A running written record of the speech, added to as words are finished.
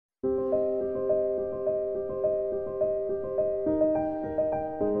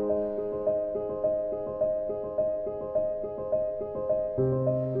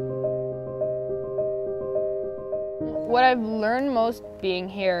What I've learned most being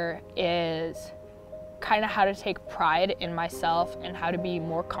here is kind of how to take pride in myself and how to be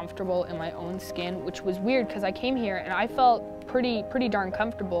more comfortable in my own skin, which was weird because I came here and I felt pretty darn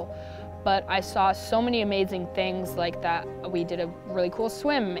comfortable, but I saw so many amazing things like that. We did a really cool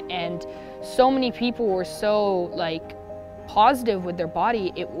swim and so many people were so like positive with their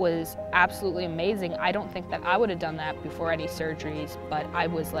body. It was absolutely amazing. I don't think that I would have done that before any surgeries, but I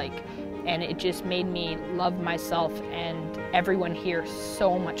was like, and it just made me love myself and everyone here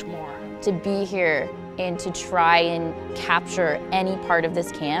so much more. To be here and to try and capture any part of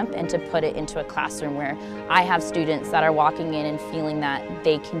this camp and to put it into a classroom where I have students that are walking in and feeling that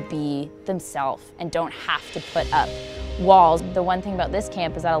they can be themselves and don't have to put up walls. The one thing about this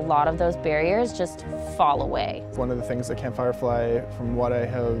camp is that a lot of those barriers just fall away. One of the things that Camp fYrefly, from what I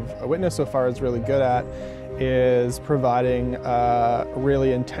have witnessed so far, is really good at is providing a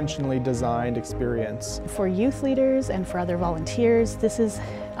really intentionally designed experience. For youth leaders and for other volunteers, this is,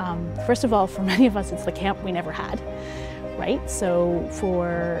 first of all, for many of us, it's the camp we never had, right? So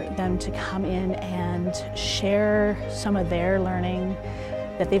for them to come in and share some of their learning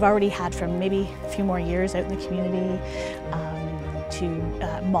that they've already had from maybe a few more years out in the community,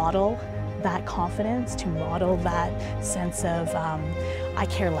 to model that confidence, to model that sense of I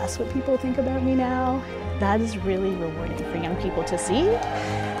care less what people think about me now. That is really rewarding for young people to see,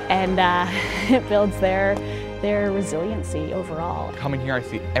 and it builds their resiliency overall. Coming here, I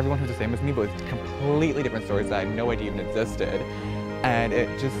see everyone who's the same as me, but with completely different stories that I had no idea even existed, and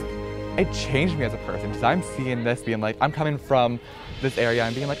it changed me as a person, because I'm seeing this being like, I'm coming from this area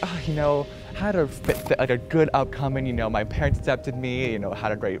and being like, oh, you know, had a good upcoming, you know, my parents accepted me, you know,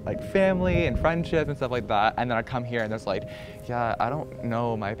 had a great like family and friendships and stuff like that, and then I come here and there's like, yeah, I don't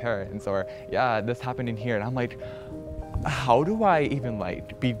know my parents, or yeah, this happened in here, and I'm like, how do I even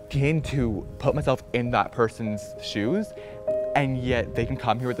like begin to put myself in that person's shoes? And yet they can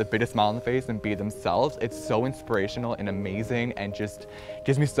come here with the biggest smile on the face and be themselves. It's so inspirational and amazing and just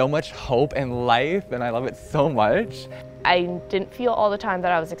gives me so much hope and life, and I love it so much. I didn't feel all the time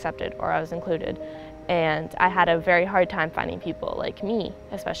that I was accepted or I was included, and I had a very hard time finding people like me,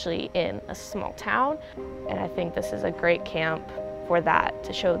 especially in a small town. And I think this is a great camp for that,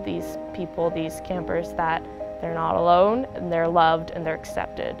 to show these people, these campers, that they're not alone and they're loved and they're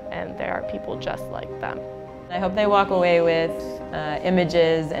accepted and there are people just like them. I hope they walk away with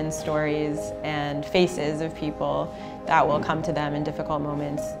images and stories and faces of people that will come to them in difficult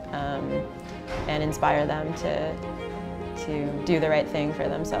moments and inspire them to do the right thing for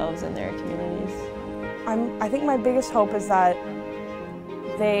themselves and their communities. I think my biggest hope is that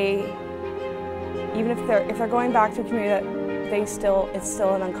they, even if they're going back to a community that it's still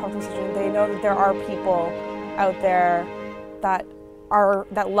an uncomfortable situation, they know that there are people out there that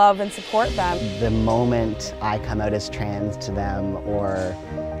love and support them. The moment I come out as trans to them, or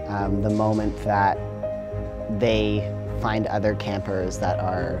the moment that they find other campers that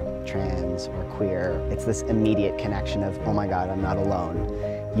are trans or queer, it's this immediate connection of, oh my God, I'm not alone.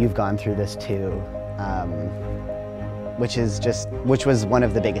 You've gone through this too, which was one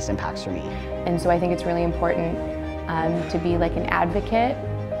of the biggest impacts for me. And so I think it's really important to be like an advocate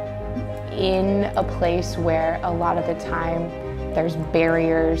in a place where a lot of the time there's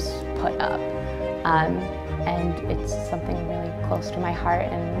barriers put up, and it's something really close to my heart,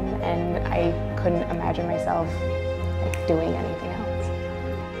 and I couldn't imagine myself like doing anything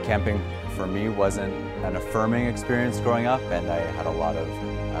else. Camping for me wasn't an affirming experience growing up, and I had a lot of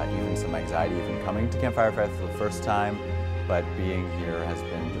even some anxiety even coming to Camp fYrefly for the first time, but being here has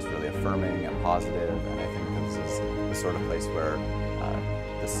been just really affirming and positive, and I think this is the sort of place where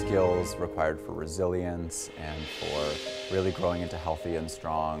the skills required for resilience and for really growing into healthy and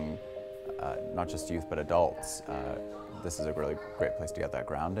strong, not just youth but adults. This is a really great place to get that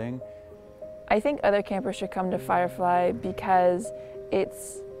grounding. I think other campers should come to fYrefly because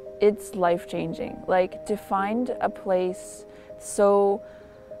it's life-changing. Like, to find a place so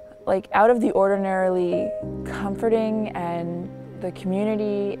like out of the ordinarily comforting, and the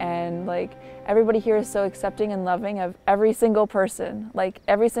community, and like everybody here is so accepting and loving of every single person. Like,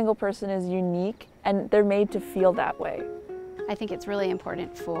 every single person is unique and they're made to feel that way. I think it's really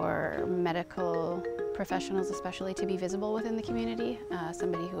important for medical professionals especially to be visible within the community.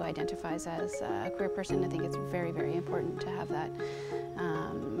 Somebody who identifies as a queer person, I think it's very, very important to have that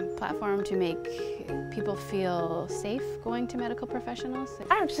platform to make people feel safe going to medical professionals.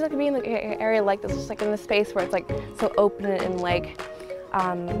 I don't know, just like being in an area like this, just like in the space where it's like so open and like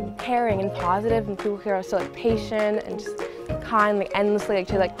caring and positive, and people here are so like patient and just kind, like endlessly, like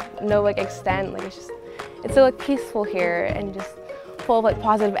to like no like extent. Like it's so like peaceful here, and just full of like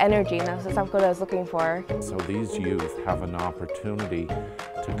positive energy, and that's exactly what I was looking for. So these youth have an opportunity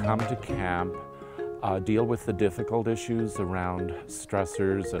to come to camp, deal with the difficult issues around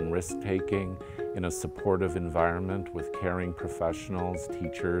stressors and risk-taking in a supportive environment with caring professionals,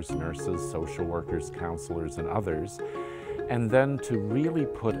 teachers, nurses, social workers, counselors, and others, and then to really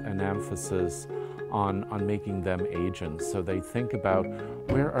put an emphasis on making them agents. So they think about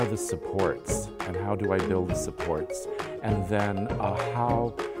where are the supports and how do I build the supports, and then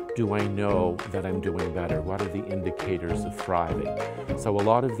how do I know that I'm doing better? What are the indicators of thriving? So a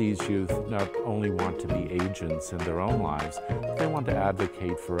lot of these youth not only want to be agents in their own lives, they want to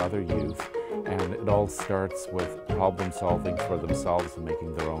advocate for other youth, and it all starts with problem solving for themselves and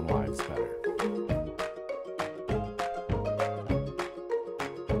making their own lives better.